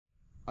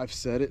I've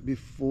said it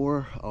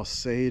before, I'll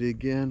say it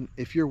again.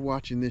 If you're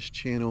watching this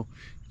channel,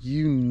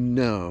 you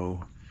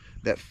know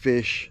that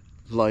fish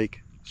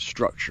like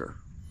structure.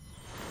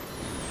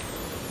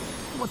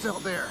 What's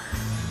out there?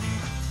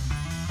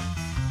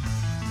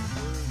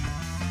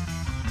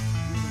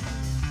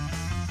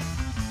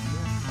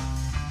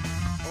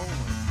 Oh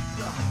my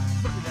God,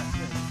 look at that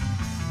thing.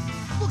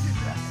 Look at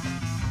that.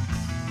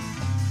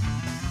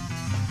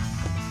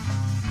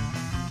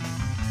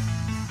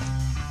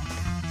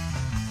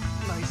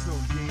 Nice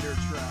little gator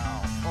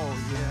trout. Oh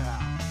yeah.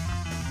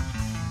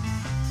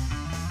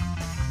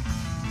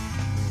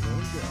 There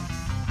we go.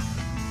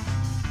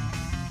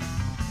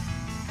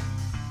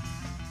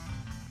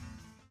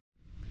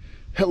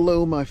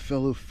 Hello my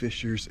fellow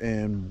fishers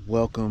and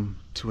welcome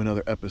to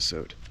another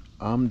episode.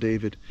 I'm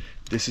David.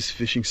 This is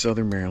Fishing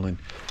Southern Maryland.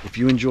 If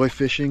you enjoy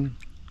fishing,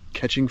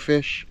 catching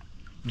fish,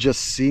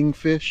 just seeing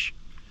fish,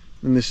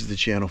 then this is the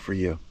channel for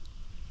you.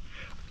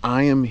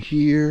 I am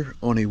here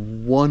on a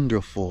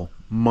wonderful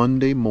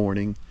Monday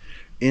morning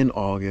in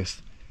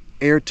August.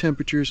 Air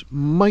temperatures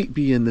might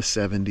be in the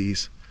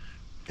 70s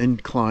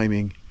and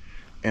climbing,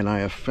 and I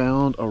have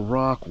found a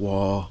rock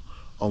wall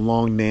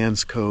along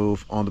Nan's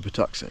Cove on the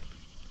Patuxent.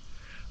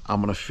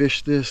 I'm gonna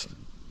fish this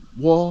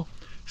wall,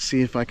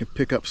 see if I can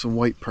pick up some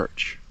white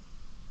perch.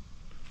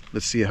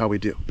 Let's see how we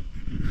do.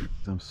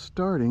 I'm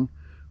starting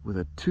with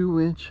a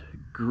 2-inch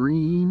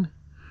green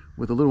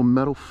with a little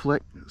metal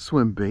fleck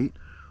swim bait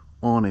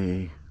on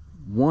a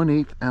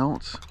 1/8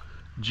 ounce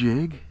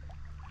jig,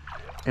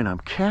 and I'm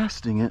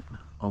casting it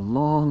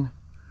along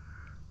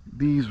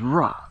these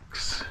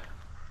rocks.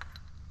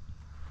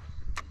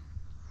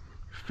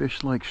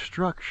 Fish-like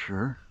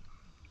structure.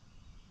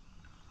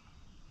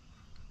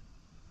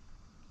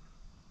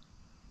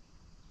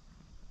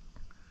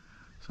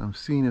 So I'm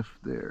seeing if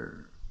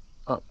they're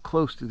up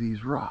close to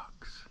these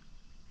rocks.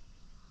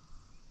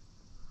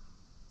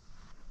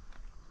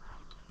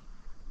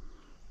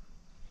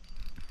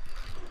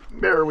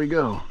 There we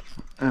go.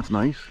 That's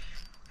nice.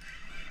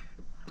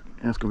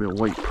 That's gonna be a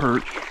white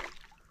perch,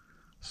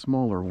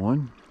 smaller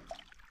one.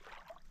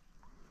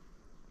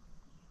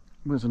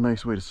 That's a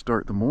nice way to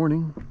start the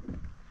morning.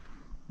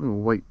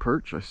 Little white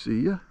perch, I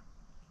see ya.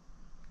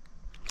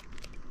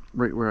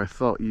 Right where I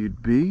thought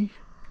you'd be.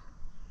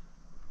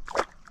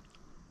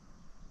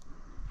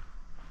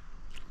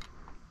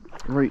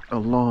 Right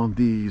along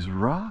these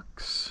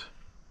rocks.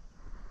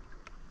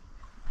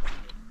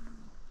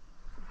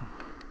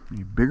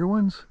 Any bigger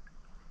ones?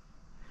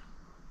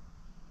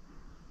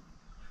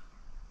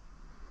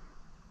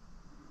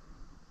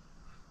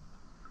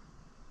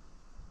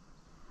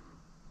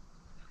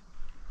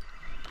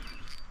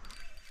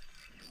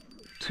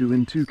 Two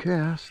and two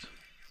cast.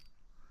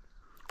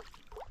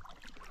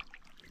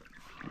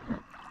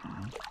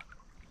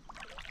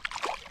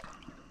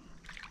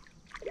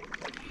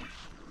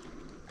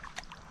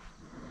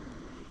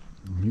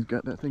 He's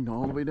got that thing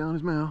all the way down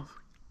his mouth.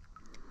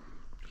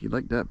 He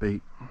liked that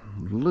bait.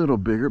 A little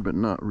bigger, but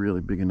not really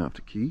big enough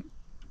to keep.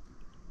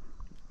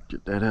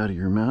 Get that out of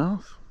your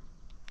mouth.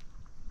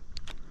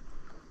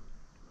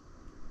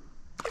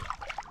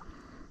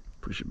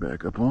 Push it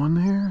back up on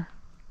there.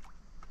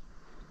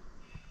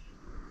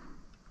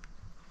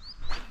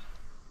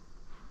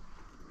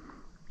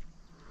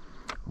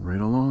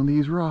 Right along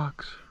these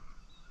rocks.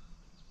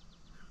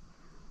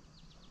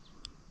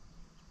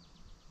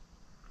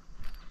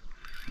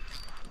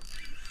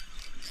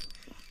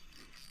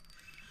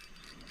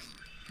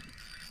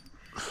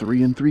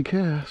 Three and three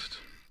cast.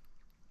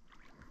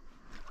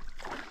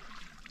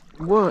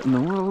 What in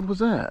the world was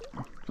that?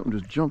 Something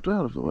just jumped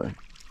out of the way.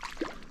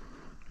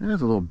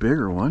 That's a little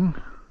bigger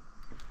one.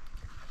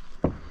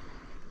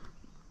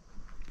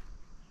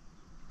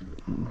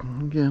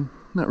 Again,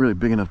 not really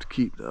big enough to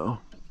keep though.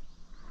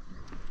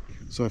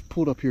 So I've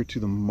pulled up here to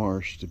the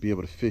marsh to be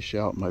able to fish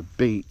out my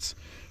baits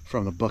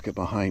from the bucket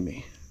behind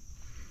me.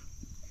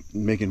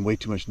 Making way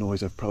too much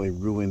noise, I've probably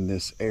ruined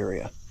this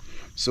area.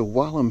 So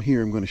while I'm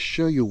here, I'm going to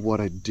show you what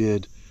I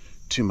did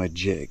to my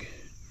jig.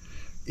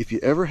 If you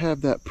ever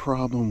have that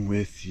problem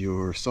with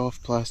your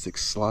soft plastic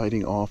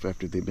sliding off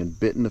after they've been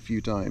bitten a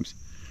few times,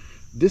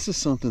 this is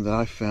something that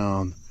I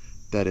found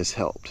that has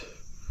helped.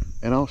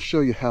 And I'll show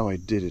you how I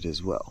did it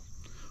as well.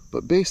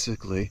 But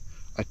basically,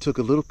 I took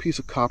a little piece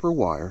of copper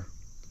wire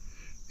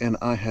and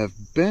I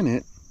have bent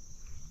it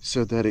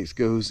so that it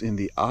goes in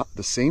the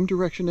same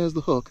direction as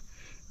the hook,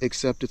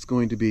 except it's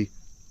going to be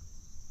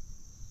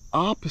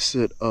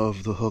opposite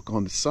of the hook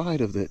on the side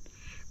of it,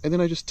 and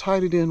then I just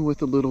tied it in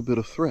with a little bit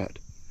of thread.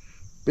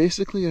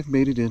 Basically, I've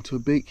made it into a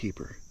bait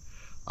keeper.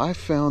 I've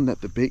found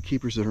that the bait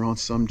keepers that are on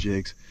some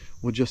jigs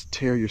will just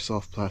tear your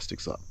soft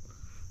plastics up.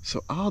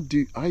 So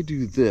I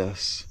do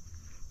this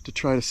to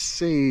try to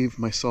save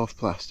my soft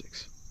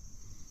plastics.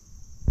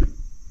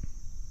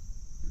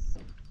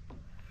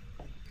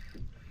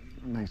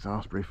 Nice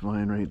osprey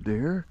flying right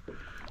there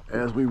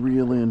as we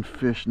reel in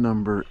fish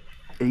number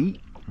 8.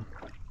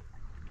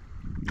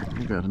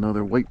 We got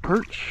another white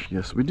perch.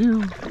 Yes, we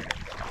do.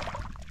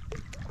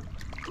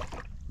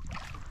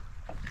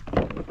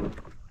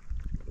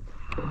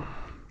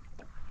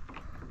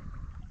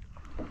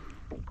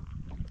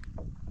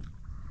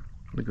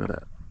 Look at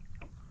that.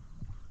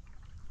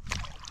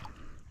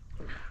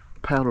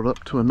 Paddled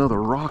up to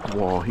another rock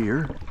wall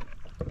here.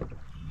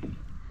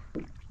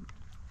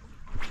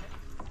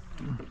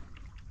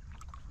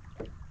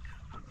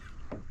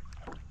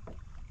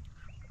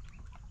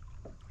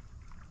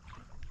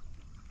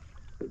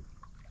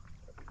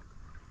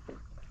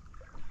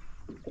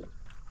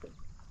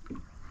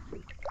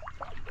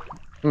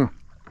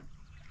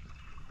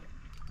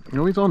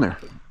 No, he's on there.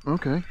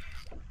 Okay.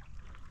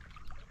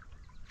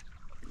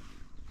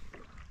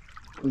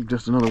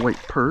 Just another white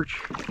perch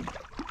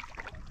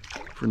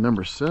for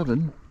number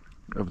 7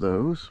 of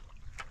those.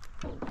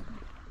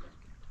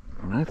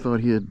 And I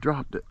thought he had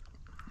dropped it.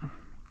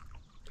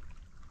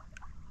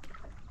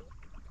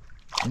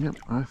 Yep,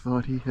 I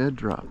thought he had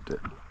dropped it.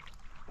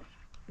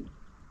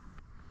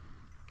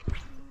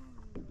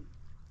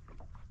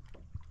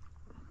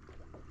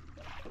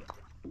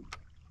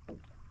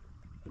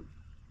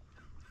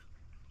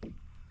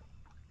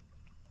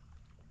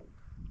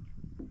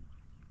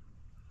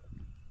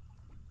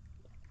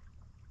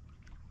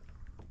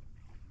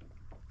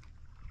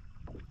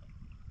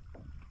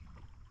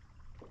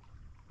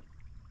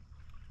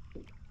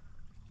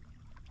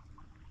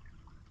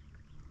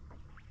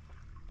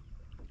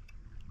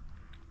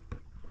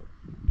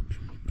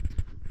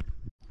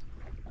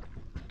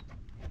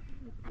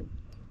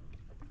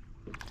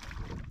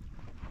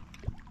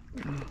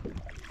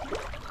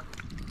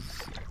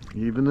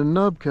 Even the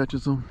nub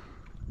catches them.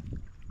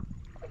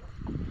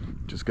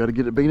 Just got to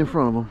get it bait in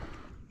front of them.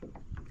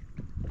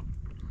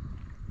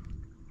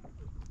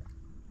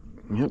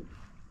 Yep.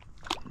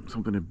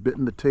 Something had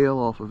bitten the tail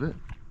off of it.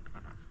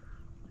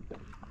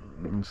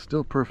 And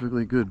still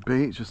perfectly good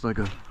bait, just like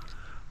a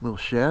little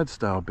shad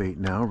style bait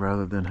now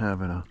rather than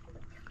having a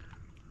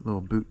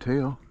little boot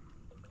tail.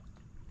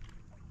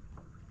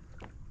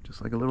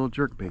 Just like a little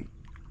jerk bait.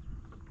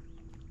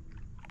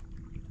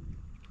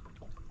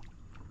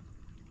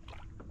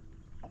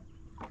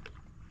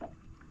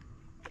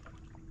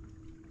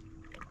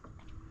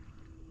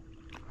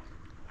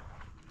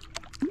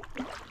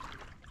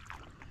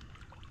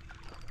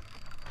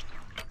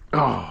 Oh,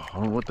 I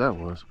don't know what that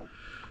was.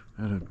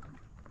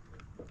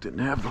 Didn't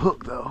have the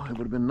hook though. It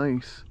would have been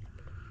nice.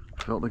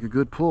 Felt like a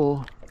good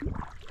pull.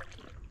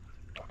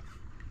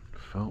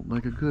 Felt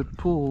like a good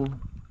pull.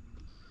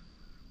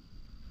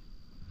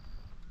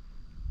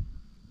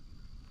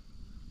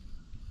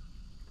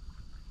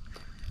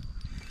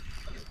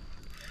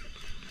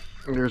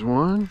 There's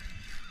one.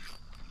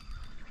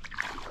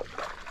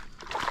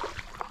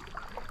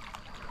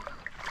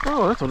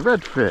 Oh, that's a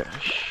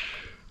redfish.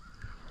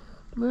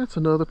 That's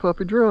another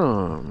puppy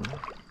drum.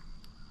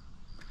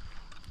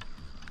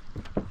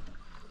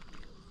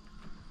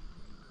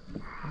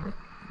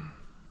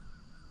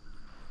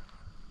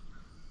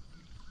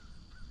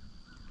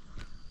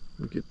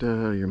 Get that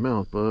out of your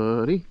mouth,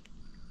 buddy.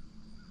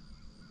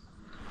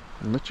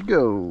 And let you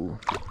go.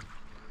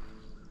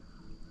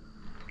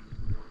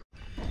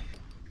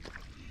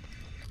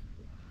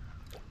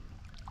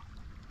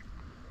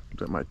 Is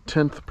that my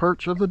 10th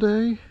perch of the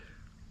day?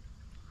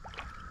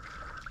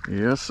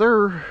 Yes,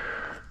 sir.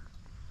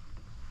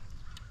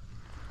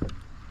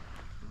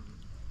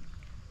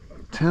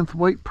 10th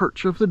white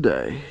perch of the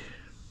day.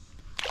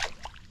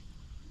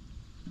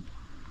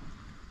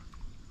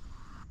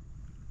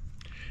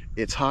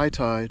 It's high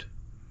tide.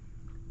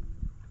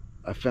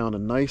 I found a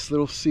nice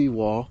little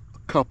seawall, a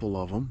couple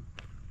of them,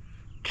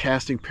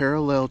 casting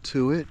parallel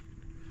to it,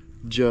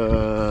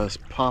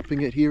 just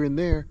popping it here and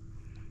there,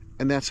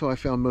 and that's how I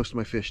found most of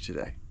my fish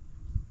today.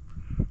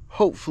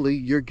 Hopefully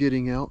you're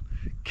getting out,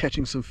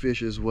 catching some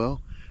fish as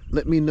well.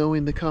 Let me know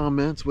in the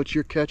comments what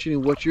you're catching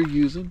and what you're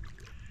using,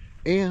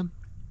 and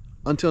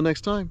until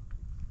next time,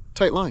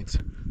 tight lines.